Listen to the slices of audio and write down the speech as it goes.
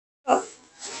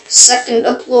second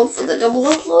upload for the double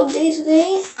upload day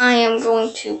today. I am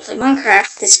going to play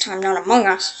Minecraft, this time not Among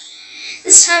Us.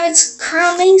 This time it's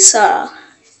Crown Mesa.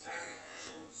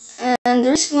 And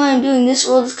the reason why I'm doing this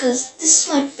world is because this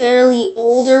is my fairly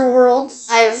older world.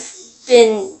 I've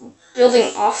been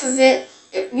building off of it.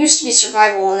 It used to be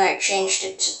survival and I changed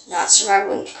it to not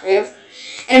survival and creative.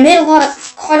 And I made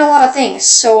quite a lot of things.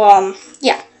 So,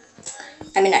 yeah.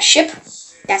 I'm in a ship.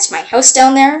 That's my house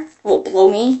down there. Well, below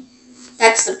me.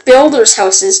 That's the builders'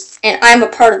 houses, and I'm a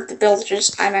part of the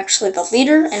builders. I'm actually the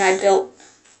leader, and I built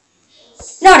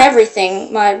not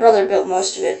everything. My brother built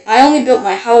most of it. I only built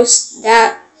my house,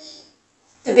 the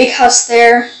big house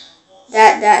there,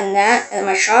 that, and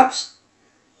my shops.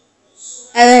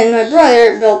 And then my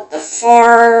brother built the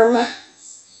farm,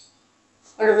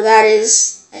 whatever that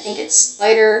is. I think it's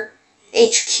Spider,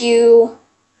 HQ,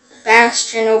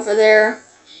 Bastion over there.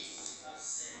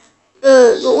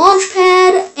 The launch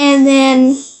pad, and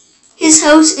then his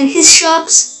house and his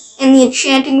shops, and the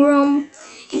enchanting room.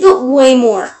 He built way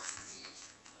more.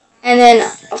 And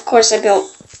then, of course, I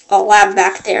built a lab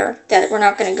back there that we're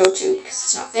not going to go to because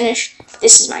it's not finished. But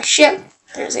this is my ship.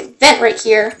 There's a vent right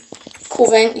here. Cool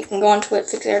vent. You can go onto it,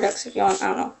 fix air ducts if you want. I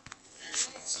don't know.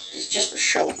 It's just for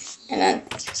show. And then,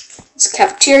 it's a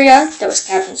cafeteria. That was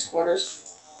captain's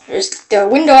quarters. There's the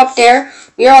window up there.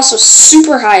 We are also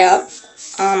super high up.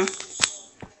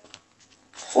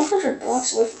 400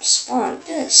 blocks away from spawn.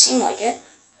 Didn't seem like it.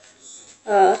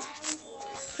 There's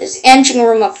the engine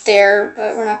room up there,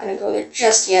 but we're not going to go there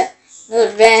just yet.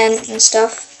 Another van and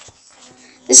stuff.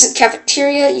 This is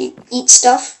cafeteria. You eat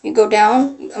stuff. You go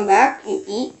down. You come back. You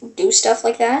eat. You do stuff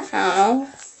like that. I don't know.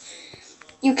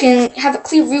 You can have a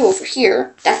clear view over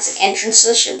here. That's the entrance to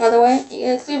the ship, by the way. You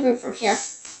get a clear view from here.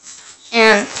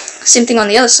 And same thing on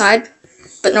the other side,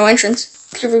 but no entrance.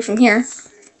 Clear view from here.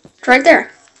 It's right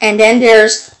there. And then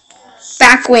there's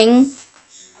back wing,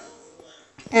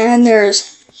 and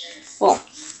there's, well,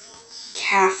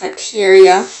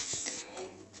 cafeteria.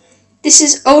 This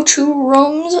is O2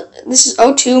 rooms. This is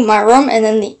O2, my room, and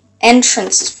then the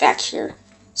entrance is back here.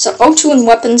 So O2 and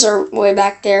weapons are way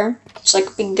back there. It's like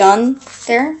a big gun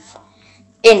there.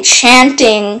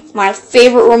 Enchanting, my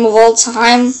favorite room of all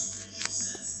time.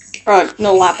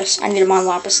 No lapis. I need them on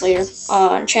lapis later.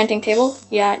 Enchanting table.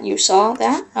 Yeah, you saw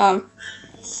that.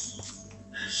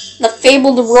 The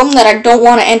fabled room that I don't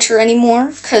want to enter anymore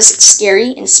because it's scary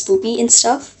and spoopy and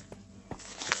stuff.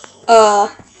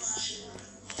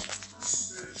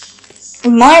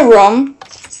 My room.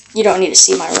 You don't need to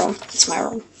see my room. It's my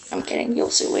room. I'm kidding.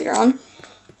 You'll see later on.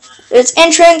 There's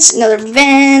entrance. Another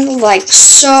van, like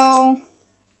so.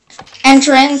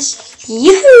 Entrance.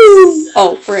 Yoo-hoo!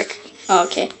 Oh, brick.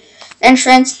 Okay.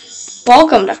 Entrance.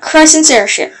 Welcome to Crescent's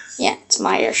airship. Yeah, it's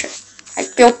my airship. I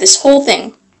built this whole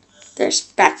thing. There's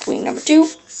back wing number 2.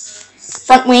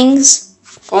 Front wings.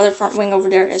 Other front wing over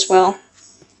there as well.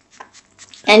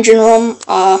 Engine room.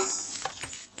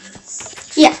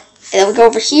 Yeah. And then we go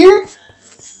over here.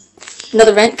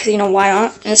 Another vent, because you know why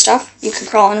not and stuff. You can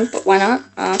crawl in, but why not?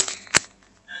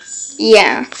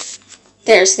 Yeah.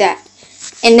 There's that.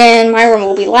 And then my room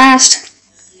will be last.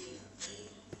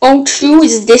 O2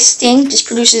 is this thing. Just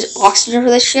produces oxygen for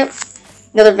this ship.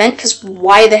 Another vent, because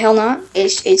why the hell not?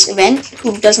 It's a vent.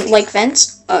 Who doesn't like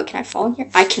vents? Can I fall in here?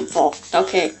 I can fall.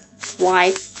 Okay.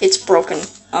 Why? It's broken.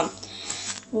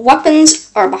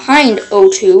 Weapons are behind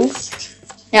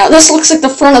O2. Now, this looks like the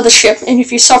front of the ship, and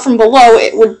if you saw from below,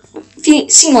 it would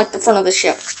seem like the front of the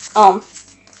ship.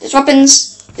 There's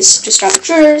weapons. This is just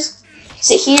apertures.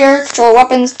 Sit here, control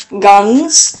weapons,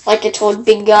 guns. Like I told,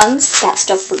 big guns. That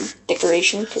stuff for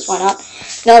decoration, because why not?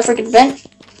 Another freaking vent.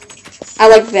 I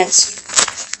like vents.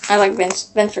 I like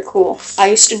vents. Vents are cool. I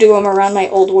used to do them around my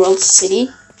old world city.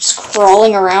 Just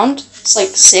crawling around. It's like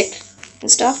sick and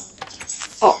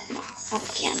stuff. Oh,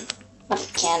 not again. Not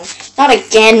again. Not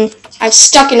again. I'm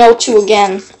stuck in O2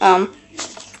 again.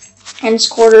 Hen's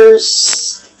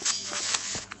quarters.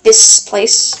 This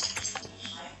place.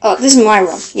 Oh, this is my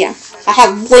room. Yeah. I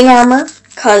have bling armor.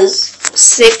 Cause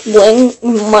sick bling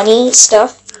money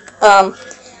stuff.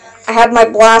 I have my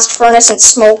blast furnace and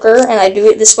smoker, and I do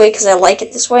it this way because I like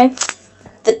it this way.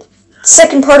 The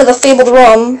second part of the fabled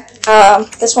room,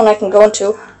 this one I can go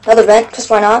into. Another vent, because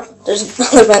why not? There's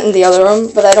another vent in the other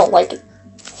room, but I don't like it.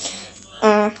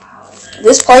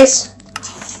 This place,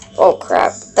 oh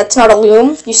crap, that's not a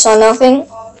loom. You saw nothing.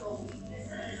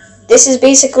 This is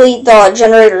basically the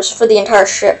generators for the entire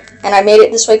ship, and I made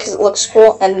it this way because it looks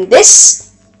cool. And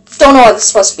this, don't know what it's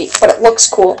supposed to be, but it looks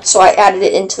cool, so I added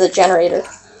it into the generator.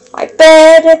 My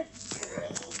bed.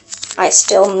 I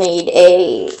still need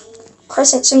a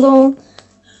crescent symbol.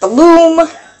 The loom.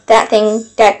 that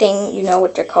thing, you know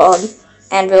what they're called.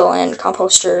 Anvil and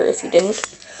composter, if you didn't.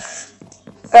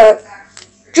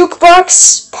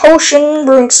 Jukebox, potion,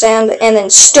 brewing stand, and then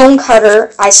stone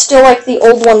cutter. I still like the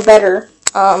old one better.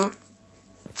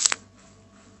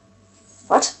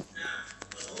 What?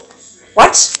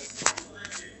 What?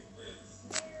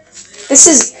 This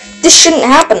shouldn't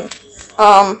happen.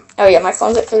 Oh yeah, my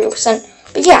phone's at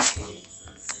 30%. But yeah,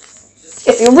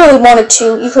 if you really wanted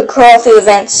to, you could crawl through the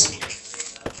vents.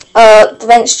 The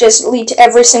vents just lead to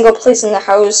every single place in the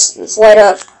house. It's light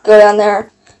up, go down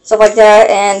there, stuff like that,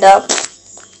 and,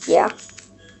 yeah.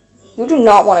 You do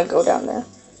not want to go down there.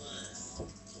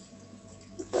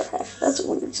 What the heck? That's a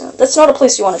weird sound. That's not a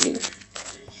place you want to be.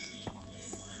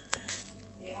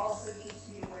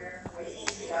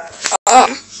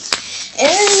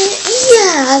 And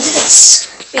yeah,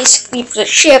 that's basically for the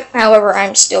ship. However,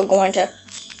 I'm still going to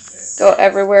go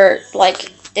everywhere.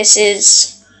 Like, this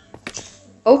is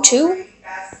O2?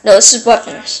 No, this is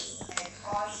weapons.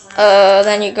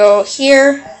 Then you go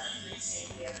here.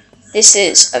 This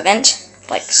is event,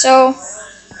 like so.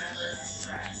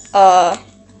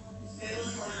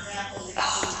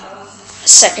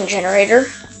 Second generator.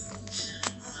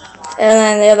 And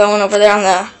then the other one over there on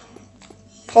the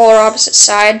polar opposite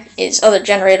side is other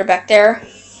generator back there.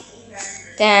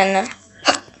 Then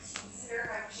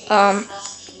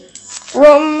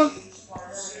room.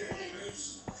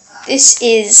 This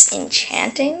is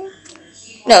enchanting.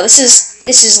 No, this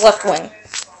is left wing.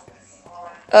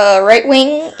 Right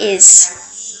wing is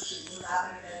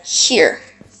here.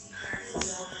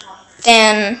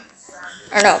 Then,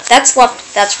 or no, that's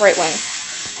left. That's right wing.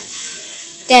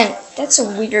 Then that's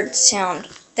a weird sound.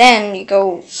 Then you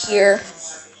go here.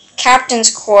 Captain's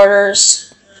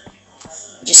quarters.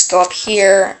 Just go up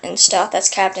here and stuff. That's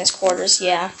captain's quarters,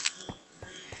 yeah.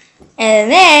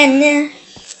 And then,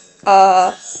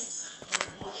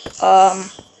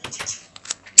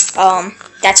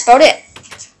 that's about it.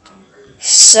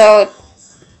 So,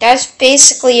 that's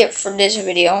basically it for this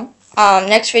video.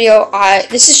 Next video,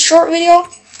 this is a short video,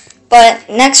 but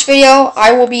next video,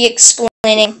 I will be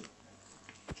explaining,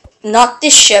 not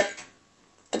this ship,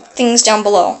 but things down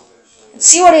below.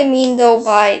 See what I mean, though,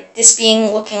 by this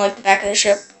looking like the back of the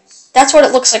ship? That's what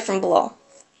it looks like from below.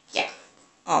 Yeah.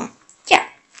 Yeah.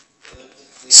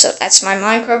 So, that's my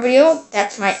Minecraft video.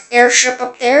 That's my airship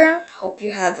up there. Hope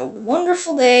you have a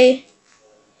wonderful day.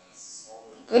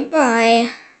 Goodbye.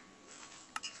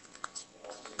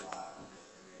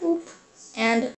 Boop. And